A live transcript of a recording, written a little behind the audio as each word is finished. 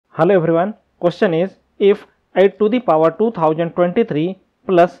Hello everyone, question is if 8 to the power 2023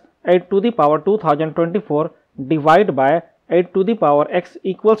 plus 8 to the power 2024 divide by 8 to the power x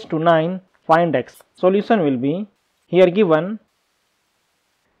equals to 9, find x. Solution will be here given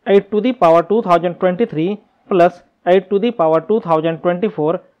 8 to the power 2023 plus 8 to the power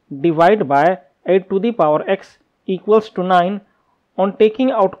 2024 divide by 8 to the power x equals to 9. On taking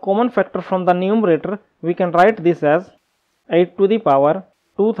out common factor from the numerator, we can write this as 8 to the power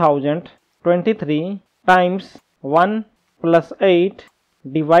 2023 times 1 plus 8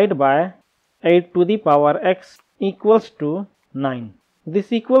 divided by 8 to the power x equals to 9.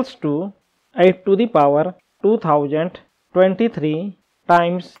 This equals to 8 to the power 2023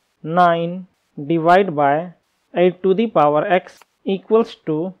 times 9 divided by 8 to the power x equals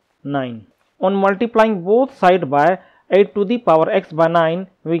to 9. On multiplying both sides by 8 to the power x by 9,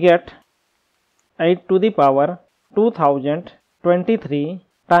 we get 8 to the power 2023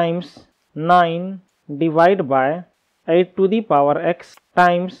 times 9 divided by 8 to the power x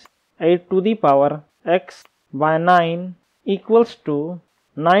times 8 to the power x by 9 equals to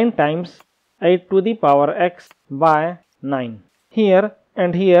 9 times 8 to the power x by 9. Here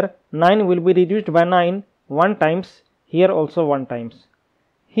and here 9 will be reduced by 9 1 times, here also 1 times.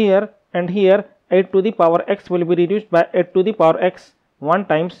 Here and here 8 to the power x will be reduced by 8 to the power x 1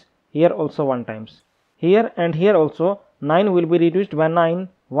 times, here also 1 times. Here and here also 9 will be reduced by 9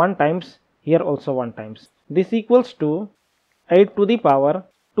 1 times, here also 1 times. This equals to 8 to the power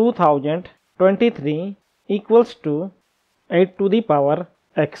 2023 equals to 8 to the power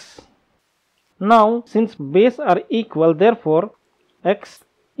x. Now since base are equal, therefore x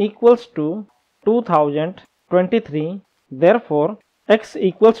equals to 2023, therefore x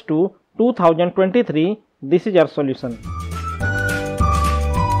equals to 2023. This is our solution.